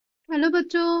Hello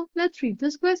bachcho, let's read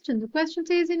this question. The question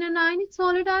says in an ionic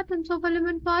solid atoms of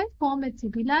element 5 form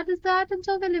HCP lattice, the atoms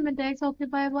of element X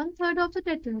occupy 1/3 of the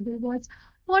tetrahedral voids.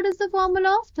 What is the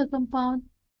formula of the compound?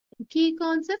 The key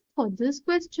concept for this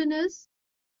question is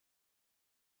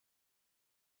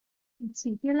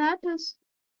HCP lattice.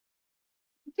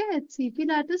 Okay, HCP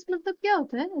lattice मतलब क्या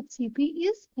होता है? HCP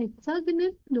is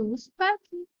hexagonal closed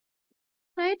packing,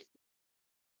 right?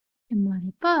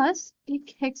 हमारे पास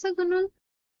एक hexagonal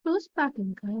closed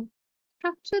packing का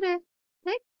structure है,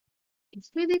 right?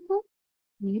 इसमें देखो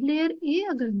ये लेयर ए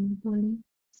अगर हम बोलेंगे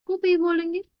इसको बी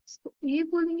बोलेंगे, इसको ए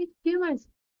बोलेंगे, ये हमारे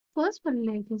फर्स्ट वाले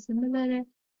लेयर के सिमिलर है।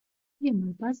 ये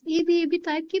हमारे पास ए बी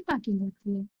टाइप की पैकिंग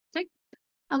होती है, राइट?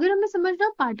 अगर हमें समझना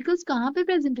पार्टिकल्स कहाँ पे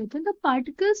प्रेजेंट रहते हैं, तो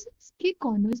पार्टिकल्स के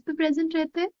कॉर्नर्स पे प्रेजेंट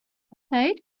रहते हैं,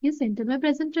 राइट? ये सेंटर में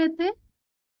प्रेजेंट रहते हैं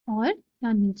और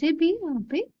यहाँ नीचे भी यहाँ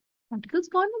पे पार्टिकल्स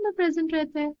कॉर्नर में प्रेजेंट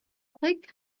रहते हैं,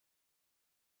 राइट?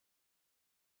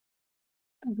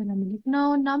 अगर हमें लिखना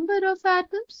हो नंबर ऑफ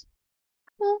एटम्स,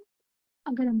 तो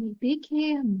अगर हम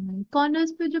देखें हमारे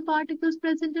कॉर्नर्स पे जो पार्टिकल्स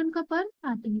प्रेजेंट है उनका पर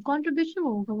एटम कॉन्ट्रीब्यूशन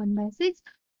होगा 1/6।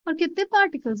 और कितने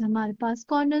पार्टिकल्स हमारे पास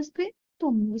कॉर्नर्स पे, तो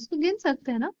हम उसको गिन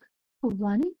सकते हैं ना, तो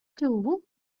 1 2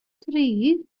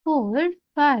 3 4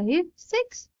 5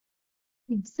 6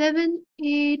 7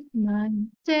 8 9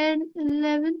 10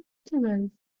 11 12,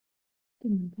 तो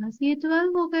हमारे पास ये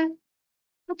 12 हो गए।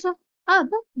 अच्छा,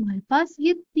 अब हमारे पास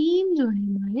ये तीन जो है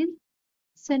हमारे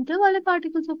सेंटर वाले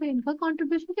पार्टिकल्स हो गए, इनका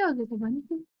कॉन्ट्रीब्यूशन क्या हो जाएगा?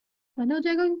 1 हो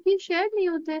जाएगा क्योंकि शेयर नहीं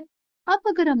होते हैं। अब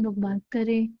अगर हम लोग बात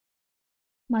करें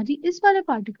हमारी इस वाले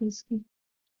पार्टिकल्स की,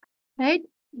 राइट,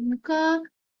 इनका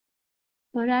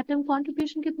पर एटम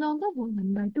कॉन्ट्रीब्यूशन कितना होगा? वो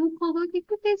 1/2 होगा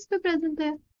क्योंकि इस पे प्रेजेंट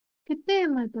है। कितने हैं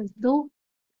हमारे पास? 2,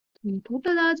 तो ये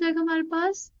टोटल आ जाएगा हमारे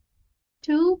पास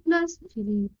 2 +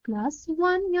 3 +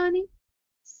 1 यानी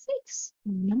 6।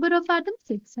 नंबर ऑफ एटम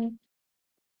 6 है,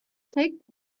 ठीक?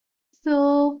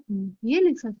 तो ये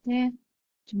लिख सकते हैं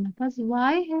जो हमारे पास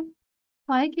y है,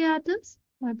 y के एटम्स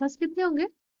हमारे पास कितने होंगे?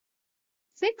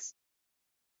 6।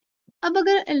 अब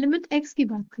अगर एलिमेंट x की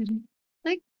बात करें,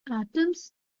 like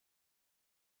atoms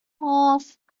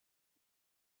of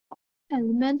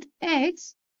element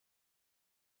x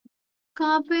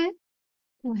कहाँ पे?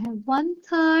 वो है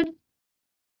 1/3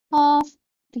 ऑफ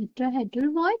टेट्राहेड्रल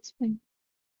वॉइड्स में।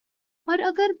 और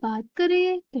अगर बात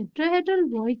करें टेट्राहेड्रल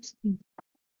वॉइड्स की,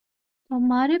 तो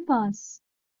हमारे पास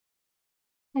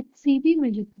HCP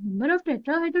में जो नंबर ऑफ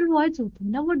टेट्राहेड्रल वॉइड्स होते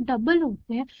हैं ना, वो डबल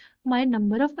होते हैं हमारे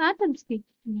नंबर ऑफ एटम्स के,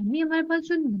 यानी हमारे पास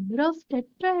जो नंबर ऑफ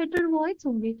टेट्राहेड्रल वॉइड्स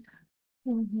होंगे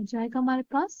वो हो जाएगा हमारे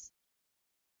पास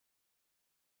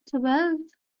 12।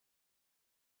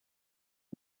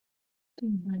 तो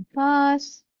हमारे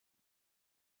पास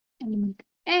एलिमेंट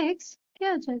x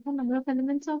क्या हो जाएगा? Number of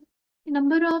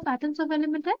atoms of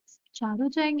element x 4 हो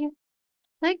जाएंगे,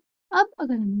 राइट? अब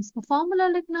अगर हमें इसका फॉर्मूला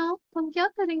लिखना हो तो हम क्या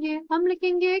करेंगे? हम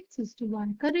लिखेंगे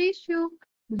x:y का रेशियो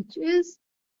विच इज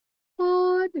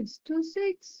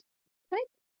 4:6, राइट?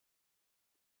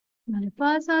 हमारे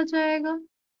पास आ जाएगा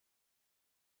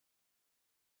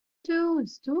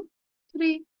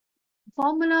 2:3।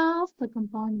 Formula of the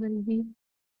compound will be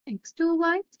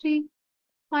x2y3।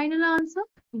 Final answer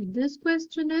for this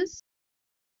question is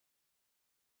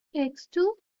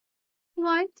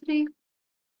x2y3.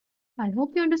 I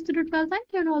hope you understood it well.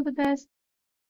 Thank you and all the best.